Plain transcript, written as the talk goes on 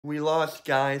We lost,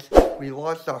 guys. We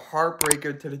lost a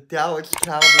heartbreaker to the Dallas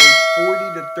Cowboys,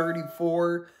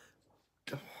 40-34.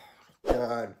 Oh,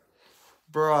 God.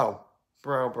 Bro.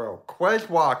 Quez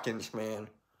Watkins, man.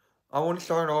 I want to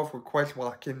start off with Quez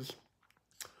Watkins.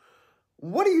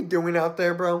 What are you doing out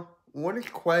there, bro? What is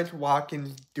Quez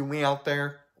Watkins doing out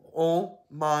there? Oh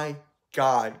my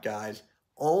God, guys.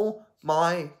 Oh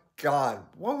my God.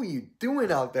 What were you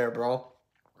doing out there, bro?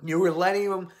 You were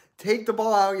letting him take the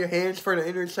ball out of your hands for the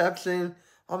interception.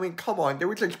 I mean, come on. They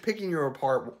were just picking you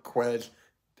apart, Quez.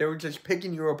 They were just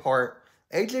picking you apart.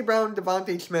 A.J. Brown,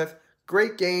 Devontae Smith,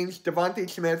 great games. Devontae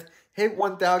Smith hit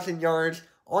 1,000 yards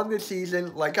on the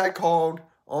season, like I called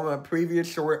on my previous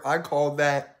short. I called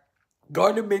that.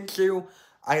 Gardner Minshew,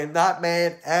 I am not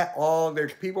mad at all.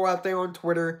 There's people out there on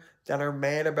Twitter that are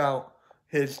mad about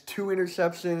his 2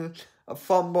 interceptions, a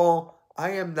fumble.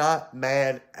 I am not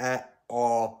mad at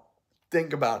all.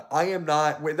 Think about it. I am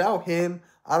not. Without him,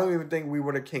 I don't even think we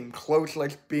would have came close.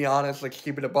 Let's be honest. Let's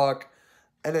keep it a buck.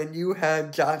 And then you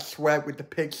had Josh Sweat with the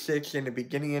pick 6 in the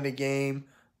beginning of the game.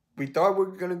 We thought we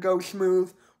were going to go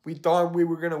smooth. We thought we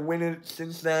were going to win it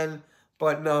since then.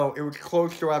 But no, it was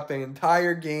close throughout the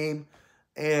entire game.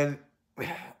 And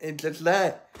it's just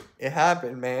that. It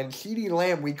happened, man. CeeDee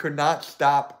Lamb, we could not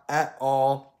stop at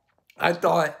all. I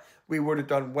thought we would have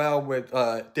done well with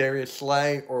Darius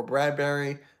Slay or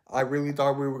Bradbury. I really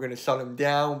thought we were going to shut him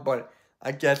down, but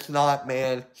I guess not,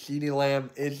 man. CeeDee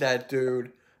Lamb is that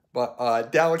dude.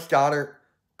 But Dallas Goedert,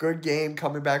 good game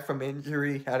coming back from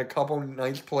injury. Had a couple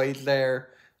nice plays there.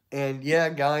 And yeah,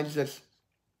 guys,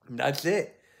 that's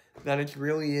it. That is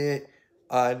really it.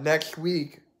 Next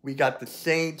week, we got the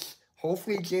Saints.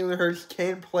 Hopefully, Jalen Hurts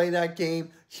can play that game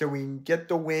so we can get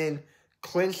the win,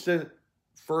 clinch the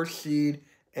first seed,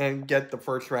 and get the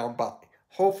first round bye.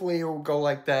 Hopefully, it will go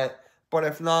like that. But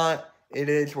if not, it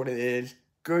is what it is.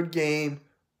 Good game,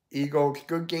 Eagles.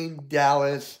 Good game,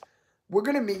 Dallas. We're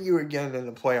going to meet you again in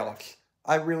the playoffs.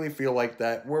 I really feel like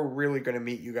that. We're really going to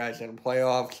meet you guys in the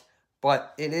playoffs.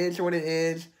 But it is what it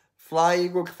is. Fly,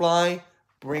 Eagles, fly.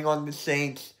 Bring on the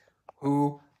Saints.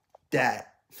 Who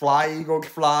dat? Fly, Eagles,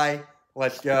 fly.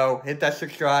 Let's go. Hit that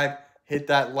subscribe. Hit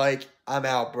that like. I'm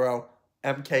out, bro.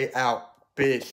 MK out. Bitch.